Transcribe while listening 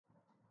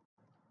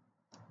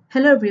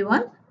Hello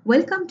everyone,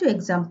 welcome to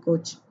Exam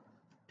Coach.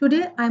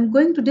 Today I am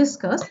going to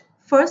discuss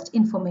First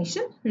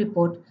Information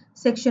Report,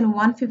 Section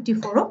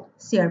 154 of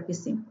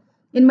CrPC.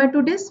 In my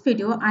today's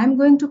video, I am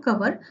going to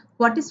cover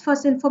what is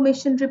First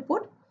Information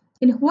Report,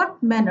 in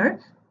what manner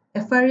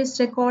FIR is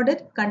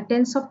recorded,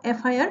 contents of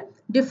FIR,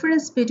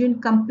 difference between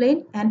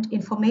complaint and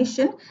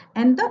information,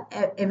 and the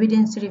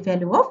evidentiary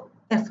value of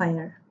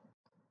FIR.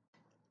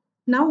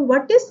 Now,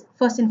 what is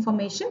First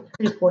Information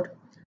Report?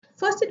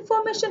 First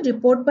Information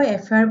Report by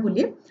FIR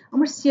বুলি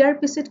আমাৰ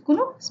CrPC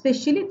কোনো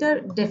specially তাৰ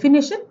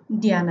definition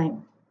দিয়া নাই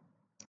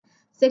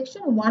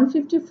section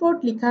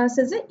 154 লিখা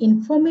আছে যে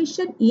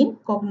information in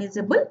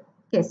cognizable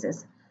cases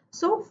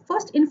so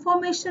first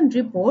information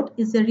report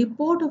is a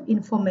report of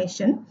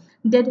information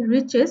that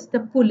reaches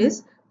the police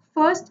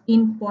first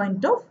in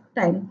point of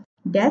time.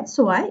 That's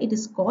why it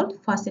is called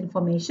first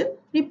information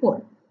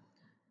report.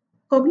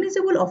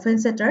 Cognizable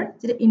offense etar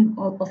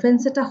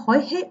offense eta hoy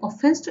hey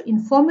offense to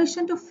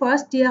information to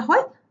first dia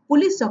hoy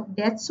police of.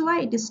 That's why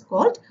it is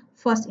called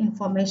first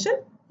information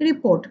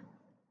report.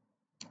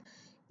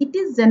 It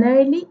is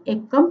generally a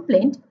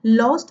complaint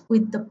lodged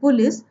with the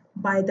police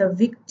by the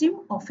victim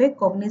of a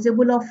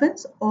cognizable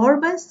offense or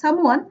by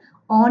someone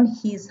on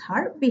his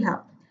her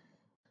behalf.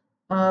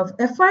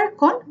 FIR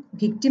kon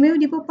victim e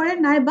dibo pare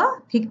nai ba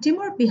victim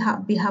or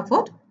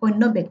behalfot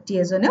onno byakti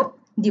ejoneo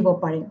dibo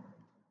pare.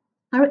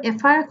 আৰু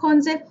FIR খন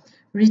যে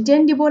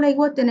written দিব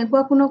লাগিব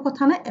তেনেকুৱা কোনো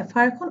কথা নাই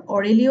FIR খন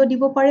অৰেলিও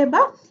দিব পাৰে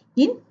বা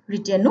ইন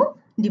ৰিটেনো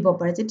দিব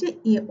পাৰে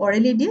যেতিয়া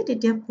অৰেলি দিয়ে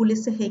তেতিয়া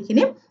পুলিচে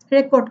সেইখিনি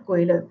ৰেকৰ্ড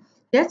কৰি লয়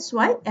that's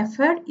why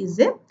FIR is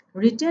a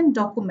written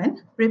document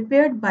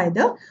prepared by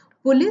the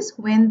police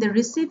when they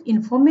receive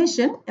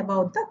information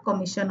about the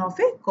commission of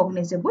a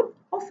cognizable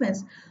offense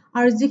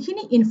আৰু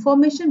যিখিনি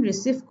information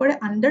receive কৰে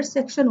under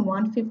section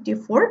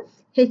 154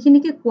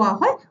 সেইখিনিকে কোৱা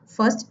হয়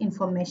first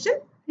information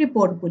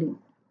report বুলি.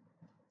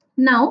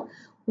 Now,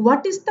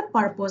 what is the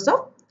purpose of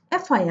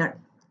FIR?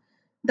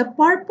 The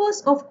purpose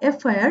of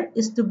FIR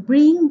is to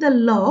bring the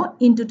law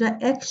into the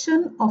action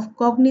of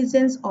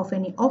cognizance of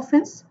any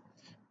offense,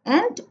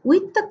 and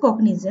with the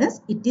cognizance,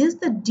 it is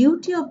the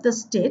duty of the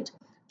state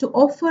to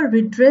offer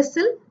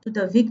redressal to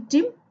the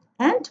victim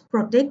and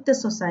protect the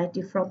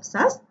society from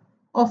such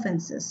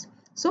offenses.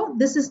 So,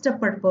 this is the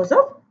purpose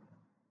of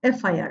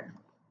FIR.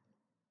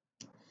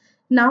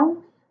 Now,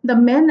 the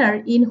manner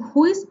in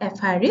which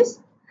FIR is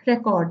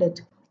recorded.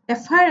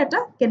 FIR eta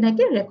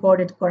keneke record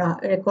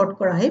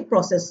kora hai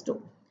process to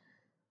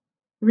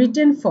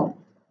written form.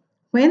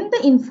 When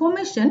the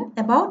information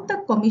about the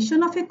commission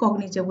of a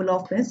cognizable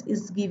offense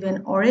is given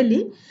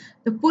orally,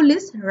 the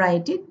police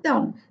write it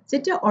down.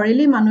 Jetia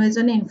orally manu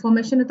ejone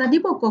information eta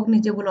dibo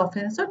cognizable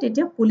offense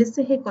tetia police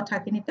he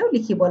kotha kini teo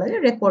likhibo lage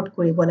record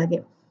koribo lage.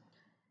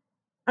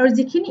 Aru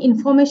jikhini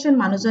information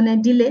manujone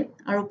dile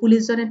aru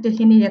police jone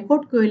tekhini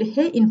record korile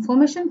he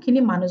information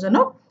khini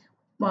manujonok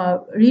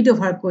read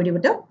over কৰি দিব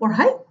তে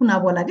পঢ়াই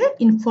শুনাব লাগে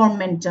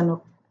ইনফৰমেন্ট জনক.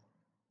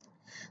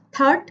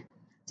 Third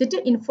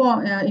যেতিয়া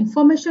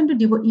information two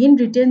দিব in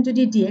written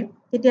যদি দিয়ে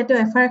তেতিয়া তো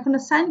এফআইআৰ খন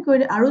সাইন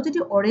কৰি আৰু যদি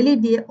অৰেলি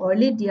দিয়ে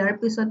অৰেলি দিয়াৰ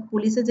পিছত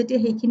পুলিচে যেতিয়া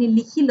সেইখিনি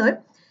লিখি লয়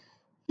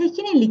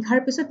সেইখিনি লিখাৰ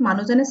পিছত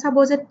মানুহজনে চাব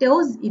যে তেও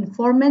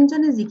ইনফৰমেন্ট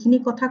জনে যিখিনি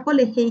কথা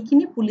কলে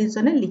সেইখিনি পুলিচ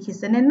জনে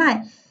লিখিছে নে নাই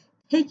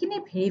সেইখিনি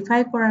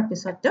ভেৰিফাই কৰাৰ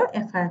পিছত তো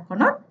এফআইআৰ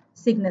খনত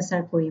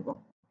সিগনেচাৰ কৰিব.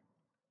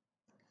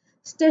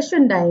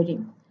 Station diary.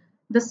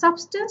 The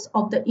substance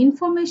of the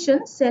information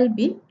shall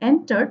be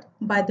entered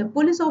by the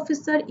police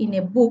officer in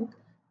a book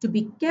to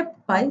be kept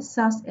by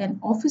such an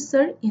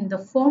officer in the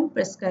form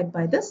prescribed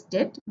by the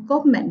state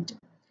government.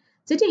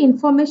 Jeti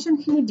information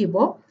khini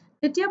dibo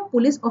tetia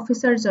police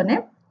officer jone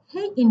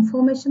hey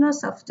information or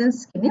substance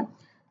khini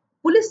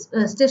police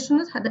station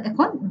hada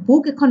ekhon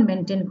book ekhon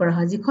maintain kora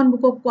ha jikhon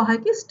book koha hai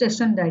ki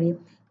station diary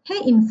hey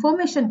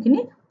information khini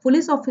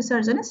police officer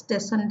jone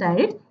station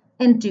diary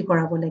entry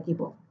korabo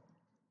lagibo.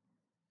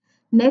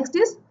 Next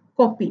is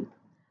copy.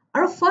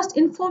 Our first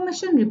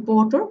information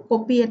reporter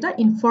copy eta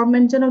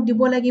informant janok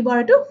dibo lagibo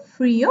aru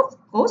free of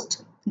cost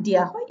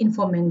dia hoy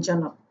informant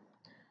janok.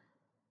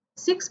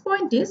 6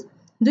 point is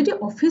jodi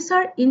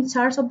officer in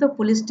charge of the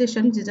police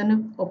station jejone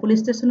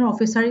police station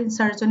officer in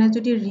charge jone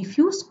jodi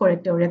refuse kore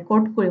te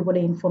record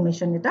koribole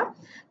information eta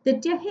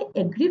tetia he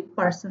aggrieved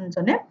person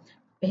jone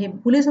he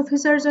police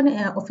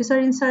officer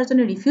in charge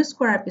jone refuse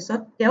korar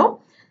pisot teo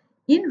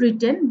in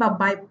written বা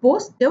by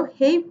post teo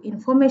hey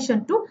information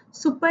to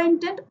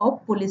superintendent of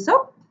police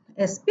of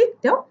SP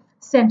teo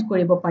send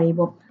koribo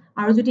paribo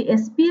aru jodi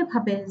SP e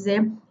bhabe je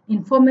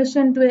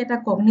information to eta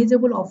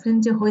cognizable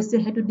offense je hoise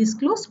hetu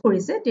disclose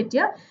korise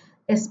tetia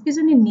SP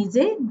joni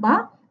nije ba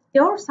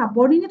teor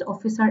subordinate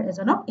officer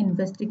ejonok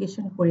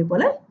investigation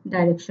koribole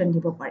direction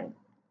dibo pare.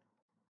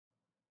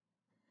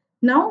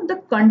 Now the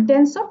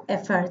contents of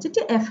FIR.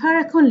 Jeti FIR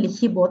ekhon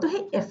likhibo to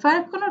hey FIR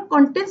khonor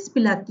contents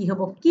bila ki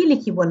hobo ki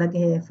likhibo lage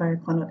he FIR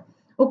khonor.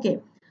 Okay,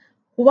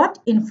 what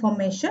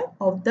information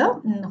of the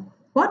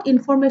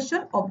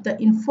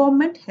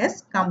informant has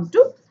come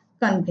to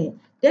convey.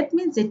 that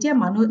means যেতিয়া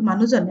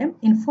মানুহজনে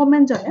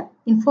ইনফৰমেন্ট জনে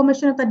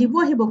information এটা দিব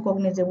আহিব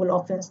cognizable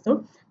অফেন্সটো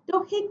তো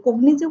সেই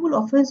cognizable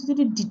offence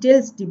যদি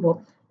details দিব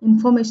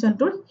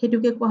ইনফৰমেশনটোৰ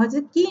হেতুকে কোৱা হয় যে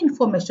কি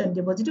ইনফৰমেশন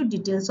দিব যেটো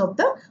details of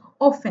the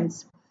offence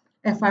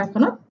FIR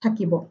খনত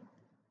থাকিব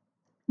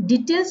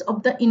ডিটেইলছ অফ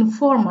দা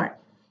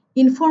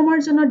ইনফৰ্মাৰ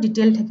জনৰ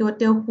ডিটেইল থাকিব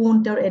তেও কোন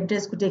তেৰ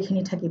এড্ৰেছ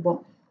গুটেখিনি থাকিব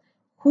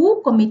who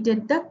committed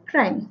the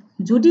crime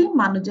যদি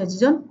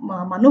যিজন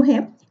মানুহে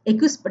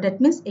that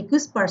means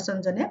accused person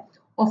জনে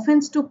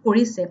offense to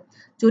কৰিছে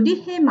যদি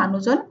হে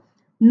মানুহজন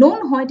known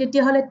হয়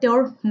তেতিয়া হলে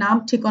তেওঁৰ নাম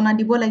ঠিকনা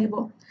দিব লাগিব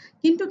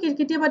কিন্তু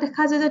কেতিয়াবা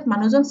দেখা যায় যে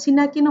মানুহজন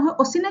চিনাকি নহয়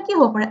অচিনাকি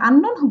হ'ব পাৰে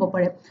unknown হ'ব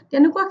পাৰে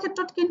তেনেকুৱা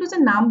ক্ষেত্ৰত কিন্তু যে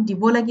নাম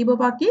দিব লাগিব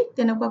বা কি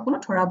তেনেকুৱা কোনো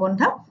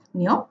ধৰাবন্ধা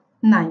নিয়ম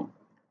নাই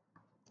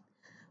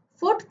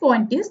Fourth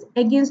point is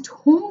against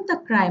whom the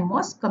crime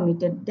was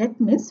committed. That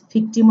means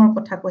victim or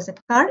kotha koise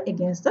car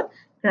against the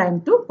crime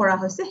to kora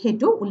hoise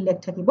hetu ullekh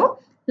thakibo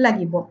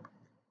lagibo.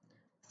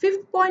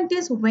 Fifth point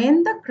is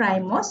when the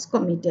crime was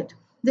committed.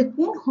 The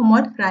kun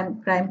homoyt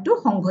crime to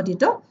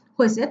hongghotito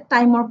hoise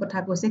time or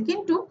kotha koise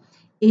kintu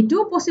etu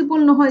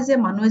possible no hoy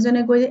je manu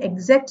ejone goi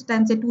exact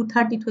time je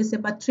 2:30 hoise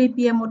ba 3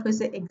 pm ot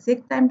hoise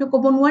exact time to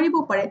kobo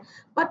nwaribo pare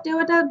but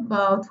teo eta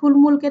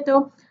thulmul ke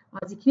teo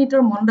যিখিনি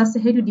তোৰ মন আছে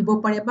হেতু দিব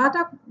পাৰে বা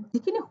তা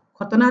যিখিনি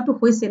ঘটনাটো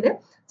হৈছিল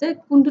যে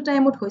কোনটো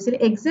টাইমত হৈছিল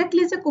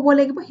এক্স্যাক্টলি যে ক'ব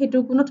লাগিব হেতু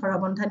কোনো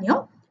ধৰাবন্ধা নিয়ম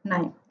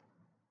নাই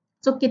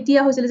সো কেতিয়া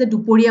হৈছিল যে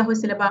দুপৰীয়া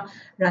হৈছিল বা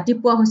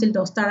ৰাতিপুৱা হৈছিল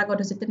 10টাৰ আগত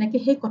হৈছিল তেনেকে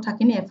সেই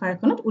কথাখিনি এফআইআৰ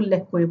খনত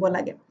উল্লেখ কৰিব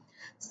লাগে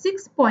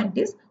 6 point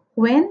is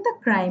when the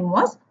crime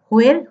was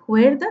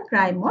where the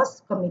crime was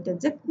committed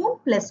যে কোন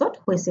প্লেসত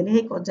হৈছিল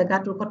সেই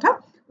জায়গাটোৰ কথা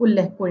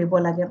উল্লেখ কৰিব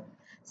লাগে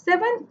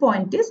 7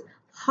 point is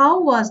how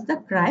was the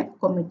crime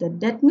committed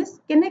that means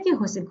keneke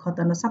hoisil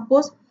ghotana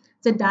suppose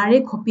je dare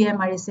khopiai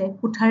marise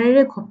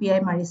kutharere khopiai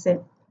marise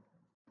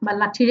ba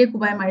lathire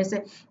kubai marise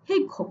hei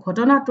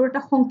ghotana tor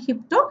ta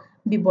সংক্ষিপ্ত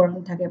বিবরণ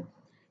থাকে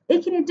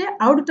এইখিনিতে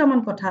আৰু দুটা মান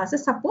কথা আছে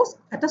suppose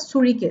এটা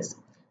চুৰি কেছ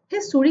হে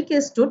চুৰি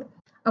কেছটোত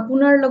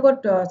আপোনাৰ লগত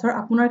ধৰ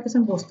আপোনাৰ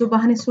কিছন বস্তু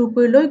বাহানি চুৰ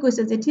কৰি লৈ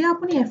গৈছে যেতিয়া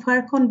আপুনি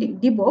এফআইআৰ খন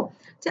দিব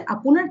যে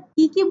আপোনাৰ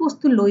কি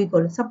বস্তু লৈ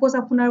গল suppose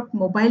আপোনাৰ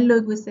মোবাইল লৈ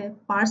গৈছে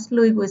পাৰ্স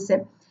লৈ গৈছে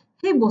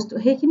সেই বস্তু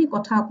হেখিনি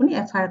কথা আপুনি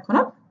এফআইআৰ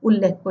খনত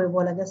উল্লেখ কৰিব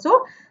লাগে so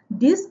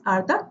this are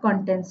da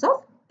contents of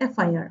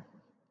FIR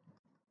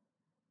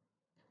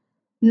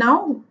নাও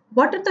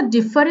what are the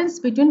difference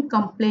between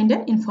complaint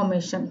and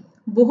information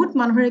বহুত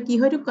মানুহৰে কি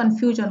হয়তো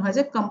কনফিউজন হয়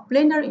যে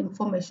কমপ্লেইন আৰু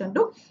ইনফৰমেশন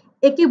টো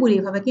একে বুলি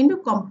ভাবে কিন্তু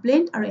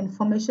কমপ্লেইন আৰু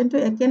ইনফৰমেশন টো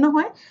একে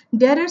নহয়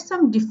there are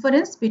some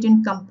difference between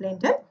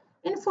complaint and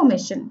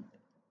information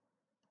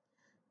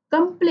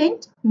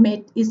complaint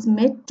is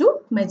made to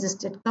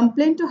magistrate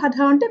complaint to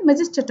সাধাৰণতে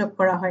magistrate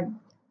কৰা হয়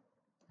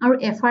আৰু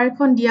এফআইআৰ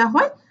খন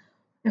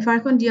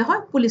দিয়া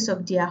হয় পুলিচক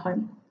দিয়া হয়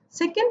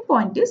second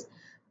point is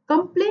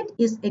complaint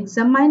is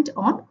examined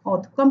on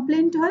oath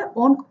complaint হয়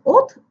on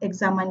oath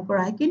examine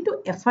কৰা হয় কিন্তু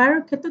এফআইআৰ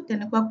ক্ষেত্ৰত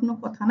তেনেকুৱা কোনো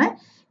কথা নাই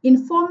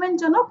ইনফৰমেন্ট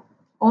জনক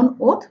on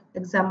oath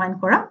examine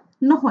কৰা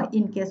নহয়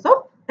in case of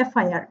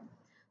FIR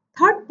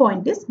third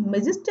point is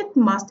magistrate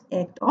must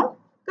act on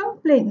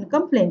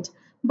complaint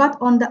but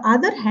on the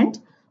other hand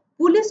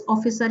police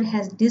officer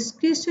has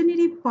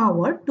discretionary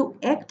power to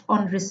act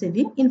on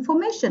receiving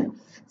information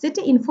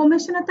jete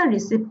information eta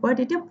receive কৰে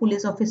তেতিয়া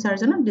police officer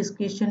জনৰ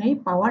discretionary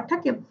power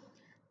থাকে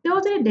তেও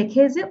যদি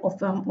দেখে যে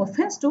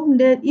offense to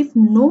if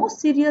no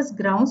serious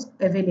grounds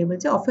available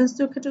যে offense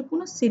to ক্ষেত্ৰত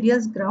কোনো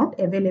serious ground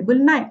available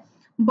নাই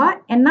বা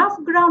enough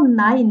ground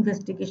নাই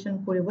investigation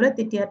কৰিবলৈ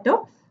তেতিয়া তেও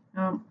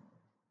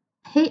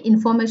সেই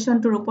ইনফৰমেশন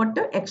টোৰ ওপৰত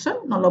একচন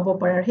নলব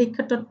পাৰে আৰু সেই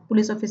ক্ষেত্ৰত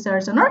পুলিচ অফিচাৰ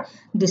জনৰ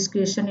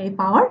ডিসক্ৰিশনাৰী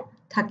পাৱাৰ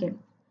থাকে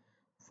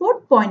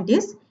fourth point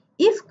is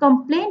if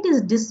complaint is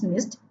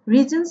dismissed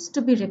reasons to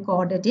be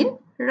recorded in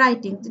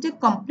writing যদি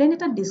complaint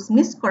এটা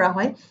dismiss কৰা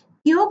হয়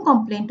কিয়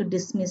complaint to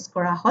dismiss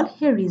কৰা হল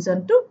হে reason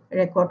to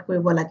record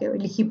কৰিব লাগে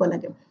লিখিব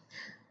লাগে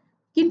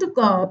কিন্তু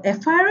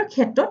FIR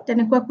ক্ষেত্ৰত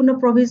তেনেকুৱা কোনো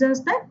provisions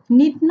নাই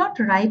need not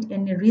write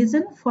any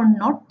reason for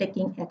not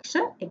taking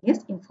action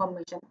against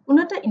information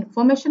কোনটা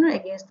information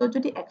against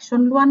যদি action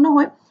লোৱা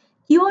নহয়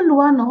কিয়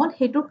লোৱা নহল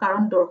হেতু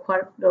কাৰণ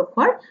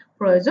দৰখাৰ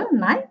প্ৰয়োজন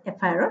নাই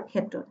FIR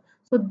ক্ষেত্ৰত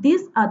so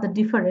these are the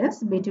difference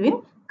between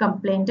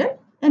complaint and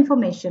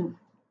information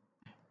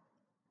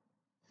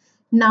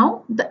now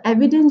the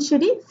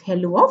evidentiary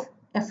value of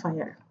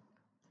FIR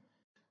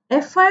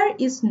FIR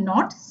is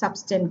not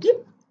substantive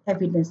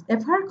evidence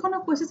FIR khona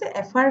koise je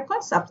FIR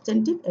kon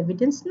substantive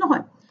evidence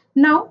nohoy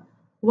now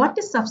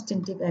what is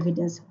substantive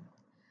evidence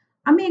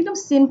ami ekdom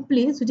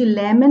simply jodi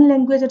layman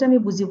language eta ami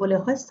bujibole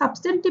hoy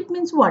substantive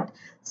means what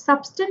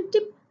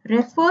substantive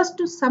refers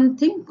to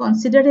something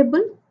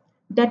considerable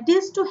that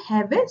is to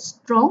have a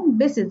strong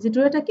basis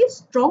jetu eta ki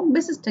strong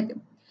basis thake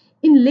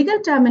in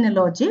legal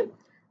terminology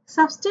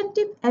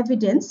substantive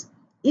evidence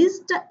is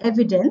the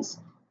evidence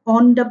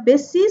on the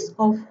basis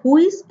of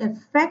which a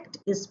fact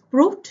is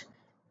proved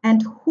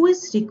and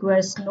which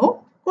requires no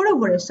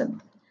corroboration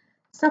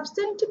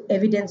substantive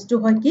evidence to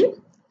hoy ki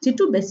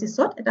jitu basis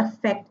ot eta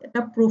fact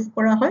eta proof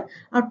kora hoy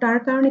aru tar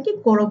karone ki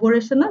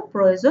corroboration or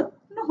proyojon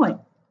nohoy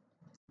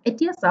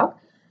etia sauk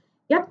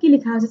ইয়াত কি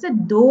লিখা হৈছে যে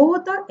though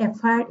the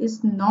FIR is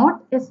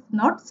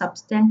not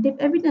substantive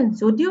evidence,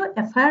 যদিও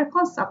FIR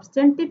খন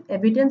substantive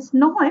evidence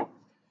নহয়,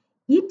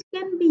 it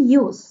can be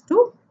used to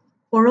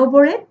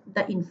corroborate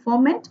the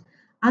informant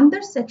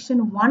under section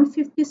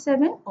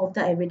 157 of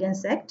the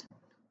Evidence Act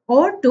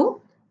or to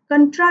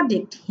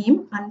contradict him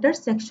under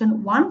section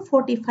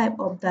 145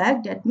 of the Act,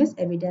 that means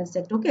Evidence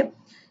Act. Okay,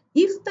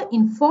 if the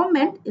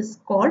informant is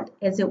called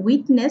as a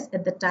witness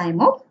at the time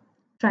of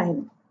trial.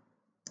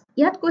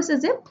 ইয়াত কৈছে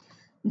যে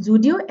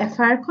যদিও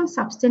FIR খন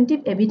substantive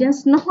evidence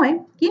নহয়,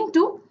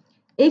 কিন্তু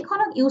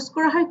এইখনক use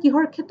কৰা হয়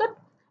কিহৰ ক্ষেত্ৰত?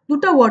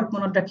 দুটা ওয়াৰ্ড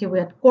মনত ৰাখিব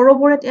ইয়াত,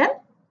 corroborate and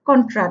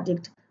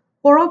contradict.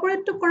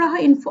 Corroborate to কৰা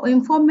হয়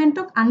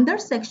ইনফৰমেন্টক under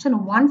section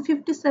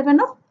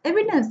 157 of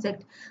evidence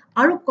act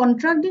আৰু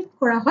contradict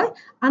কৰা হয়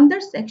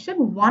under section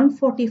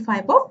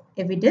 145 of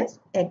evidence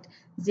act,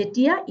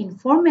 যেতিয়া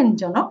ইনফৰমেন্ট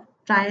জনক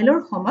ট্ৰায়ালৰ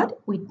সময়ত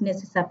উইটনেছ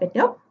হিচাপে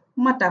তেওঁক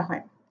মাতা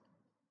হয়।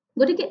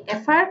 গতিকে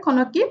FIR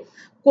খনক কি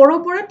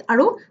corroborate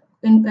আৰু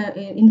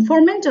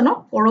ইনফৰমেন্ট জনক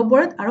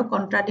corroborate আৰু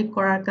contradict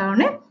কৰাৰ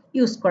কাৰণে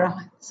ইউজ কৰা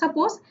হয়।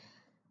 সাপোজ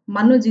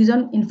মানুহ যিজন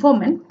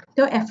ইনফৰমেন্ট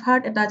তেওঁ FIR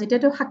এটা যেতিয়া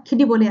তেওঁ সাক্ষী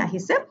দিবলৈ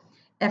আহিছে,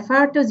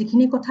 FIR তেওঁ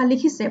যিখিনি কথা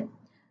লিখিছে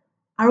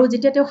আৰু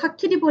যেতিয়া তেওঁ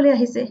সাক্ষী দিবলৈ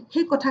আহিছে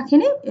সেই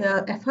কথাখিনি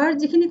FIR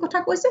যিখিনি কথা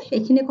কৈছে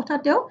সেইখিনি কথা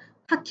তেওঁ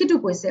সাক্ষীটো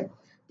কৈছে,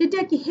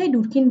 তেতিয়া কি সেই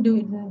দুখিনি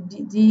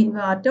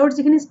তেওঁৰ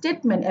যিখিনি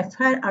ষ্টেটমেন্ট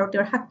FIR আৰু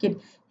তেওঁৰ সাক্ষীত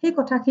সেই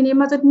কথাখিনিৰ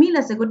মাজত মিল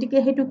আছে, গতিকে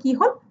হেতু কি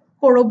হ'ল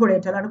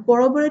corroborate হল আৰু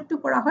corroborate to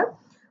কৰা হয়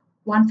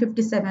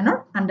 157 অৰ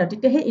আন্ডাৰ,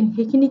 তেতিয়া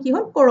সেইখিনি কি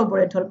হ'ল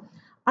corroborate হল।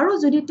 আৰু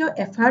যদি তেওঁ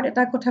FIR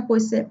এটা কথা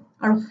কৈছে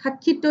আৰু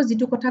সাক্ষীত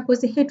যিটো কথা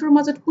কৈছে হেতুৰ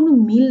মাজত কোনো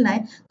মিল নাই,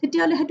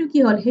 তেতিয়া হলে হেতু কি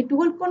হ'ল, হেতু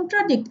হ'ল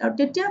contradict, আৰু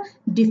তেতিয়া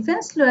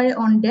ডিফেন্স লয়াৰে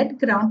অন ডেট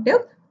গ্ৰাউন্ড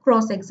তেওঁক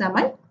ক্ৰস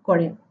এক্সামাইন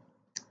কৰে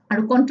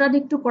আৰু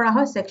contradict to কৰা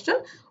হয় সেকশন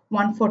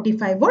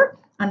 145 অৰ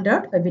আন্ডাৰ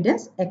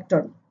এভিডেন্স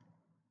এক্টৰ।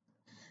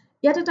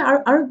 ইয়াত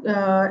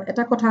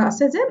এটা কথা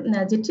আছে যে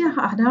যেতিয়া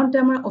সাধাৰণতে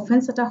আমাৰ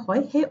অফেন্স এটা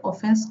হয়, সেই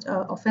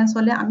অফেন্স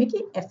হলে আমি কি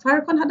FIR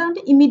খন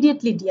সাধাৰণতে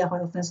ইমিডিয়েটলি দিয়া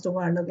হয় অফেন্সটো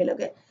হোৱাৰ লগে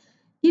লগে,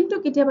 কিন্তু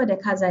কেতিয়াবা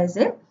দেখা যায়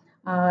যে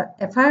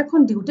FIR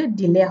খন দিওতে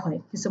ডিলে হয়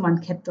কিছুমান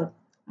ক্ষেত্ৰত,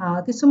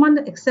 কিছুমান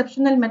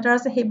এক্সেপশনাল মেটাৰ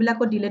আছে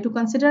সেইবিলাকো ডিলেটো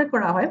কনসিডাৰ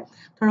কৰা হয়,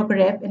 ধৰক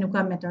ৰেপ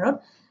এনেকুৱা মেটাৰত,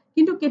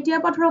 কিন্তু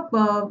কেতিয়াবা ধৰক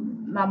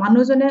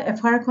মানুহজনে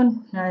FIR খন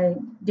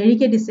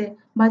দেৰিকে দিছে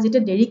বা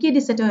যেতিয়া দেৰিকে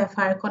দিছে তেওঁ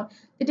FIR খন,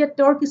 তেতিয়া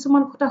তেওঁৰ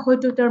কিছুমান কথা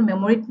হয়তো তেওঁৰ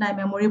মেমৰিত নাই,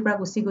 মেমৰিৰ পৰা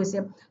গুচি গৈছে,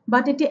 বা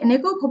তেতিয়া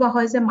এনেকৈ ভবা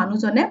হয় যে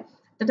মানুহজনে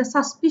এটা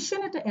সাসপিশন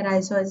এটা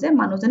এৰাইজ হয় যে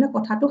মানুহজনে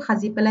কথাটো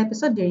সাজি পেলাই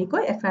পিছত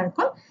দেৰিকৈ FIR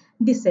খন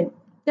দিছে।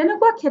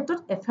 তেনেকুৱা ক্ষেত্ৰত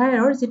FIR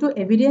ৰ যিটো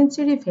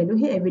এভিডেন্সিয়াৰী ভ্যালু,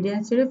 সেই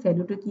এভিডেন্সিয়াৰী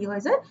ভ্যালুটো কি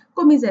হয় যায়,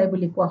 কমি যায়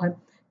বুলি কোৱা হয়।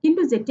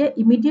 কিন্তু যেতিয়া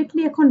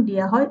ইমিডিয়েটলি এখন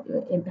দিয়া হয়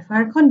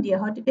FIR খন দিয়া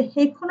হয়, তেতিয়া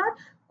সেইখনৰ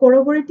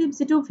corroborative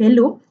যিটো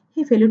ভ্যালু,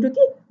 সেই ভ্যালুটো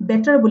কি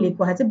বেটাৰ বুলি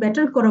কোৱা হয়, যে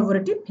বেটাৰ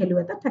corroborative ভ্যালু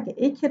এটা থাকে।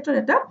 এই ক্ষেত্ৰত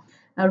এটা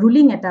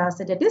ruling এটা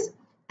আছে, that is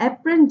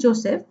Apren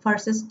Joseph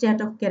versus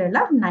State of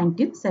Kerala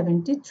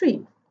 1973.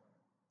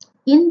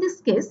 In this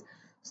case,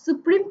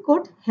 Supreme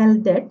Court held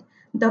that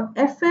the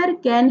FIR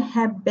can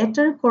have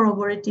better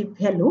corroborative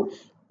value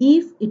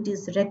if it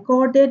is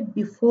recorded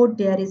before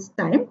there is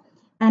time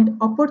and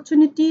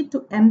opportunity to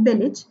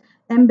embellish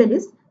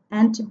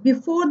and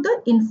before the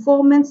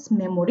informant's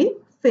memory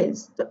fails.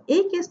 So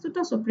এই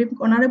কেছটো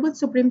honourable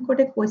supreme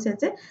কোৰ্টে কৈছে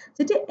যে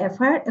যেতিয়া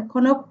FIR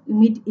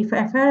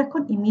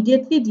এখন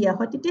immediately দিয়া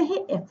হয়, তেতিয়া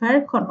সেই FIR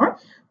খনৰ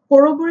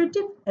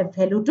corroborative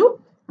ভ্যালুটো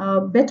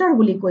বেটাৰ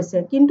বুলি কৈছে,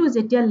 কিন্তু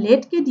যেতিয়া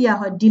লেট কে দিয়া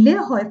হয়, ডিলে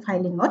হয়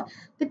ফাইলিংত,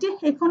 তেতিয়া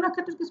সেইখনৰ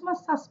ক্ষেত্ৰত কিছুমান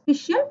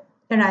সাসপিশন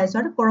এৰাইজ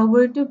হয়,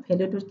 corroborative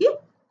ভ্যালুটো কি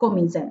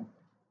কমি যায়।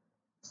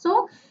 So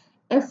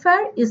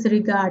FIR is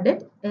regarded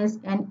as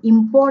an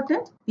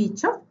important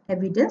piece of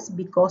evidence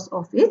because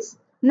of its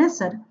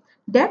nature,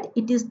 that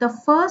it is the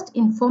first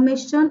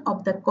information of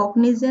the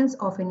cognizance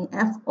of any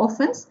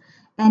offense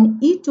and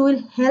it will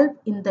help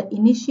in the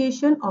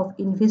initiation of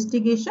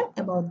investigation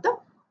about the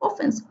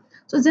offense.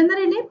 So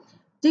generally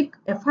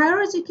FIR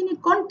ৰ যিখিনি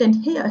content,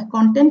 সেই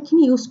content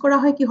খিনি use কৰা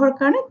হয় কিহৰ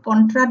কাৰণে,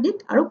 contradict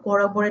আৰু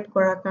corroborate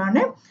কৰাৰ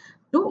কাৰণে,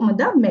 to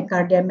the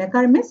maker. There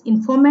maker means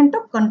informant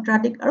of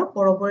contradict আৰু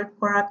corroborate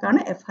কৰাৰ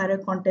কাৰণে FIR ৰ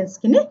contents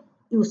খিনি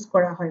ইউজ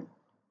কৰা হয়।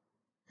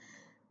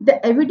 The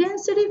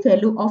evidentiary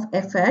value of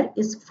FIR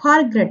is far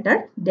greater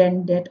than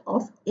that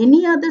of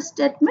any other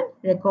statement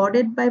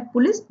recorded by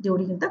police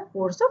during the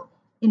course of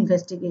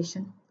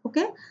investigation.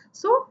 Okay,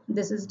 so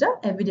this is the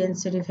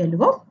evidentiary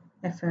value of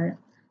FIR.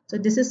 So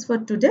this is for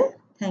today.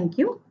 Thank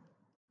you.